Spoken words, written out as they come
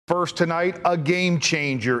First tonight, a game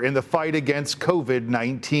changer in the fight against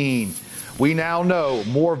COVID-19. We now know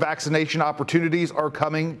more vaccination opportunities are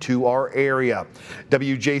coming to our area.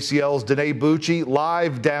 WJCL's Danae Bucci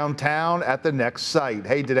live downtown at the next site.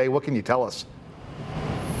 Hey, Danae, what can you tell us?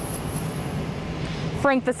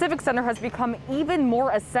 Frank, the Civic Center has become even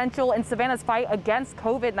more essential in Savannah's fight against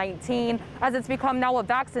COVID-19 as it's become now a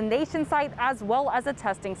vaccination site as well as a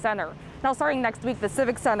testing center. Now, starting next week, the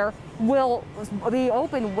Civic Center will be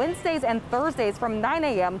open Wednesdays and Thursdays from 9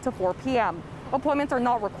 a.m. to 4 p.m. Appointments are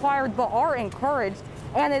not required but are encouraged,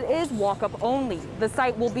 and it is walk-up only. The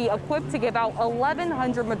site will be equipped to give out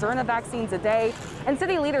 1,100 Moderna vaccines a day, and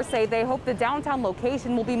city leaders say they hope the downtown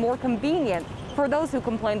location will be more convenient for those who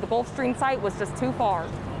complained the Gulfstream site was just too far.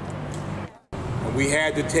 We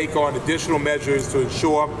had to take on additional measures to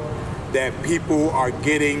ensure that people are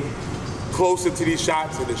getting closer to these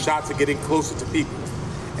shots and the shots are getting closer to people.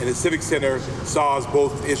 And the Civic Center solves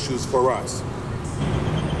both issues for us.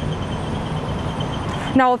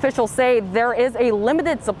 Now, officials say there is a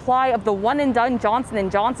limited supply of the one-and-done Johnson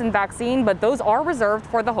 & Johnson vaccine, but those are reserved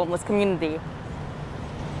for the homeless community.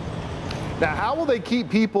 Now, how will they keep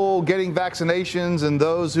people getting vaccinations and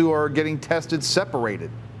those who are getting tested separated?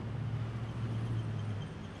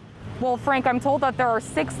 Well, Frank, I'm told that there are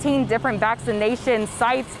 16 different vaccination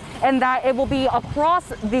sites and that it will be across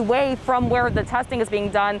the way from where the testing is being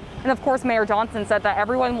done. And of course, Mayor Johnson said that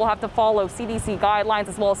everyone will have to follow CDC guidelines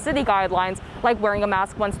as well as city guidelines, like wearing a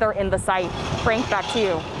mask once they're in the site. Frank, back to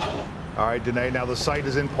you. All right, Danae, now the site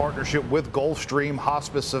is in partnership with Gulfstream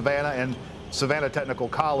Hospice Savannah and Savannah Technical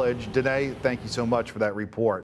College. Danae, thank you so much for that report.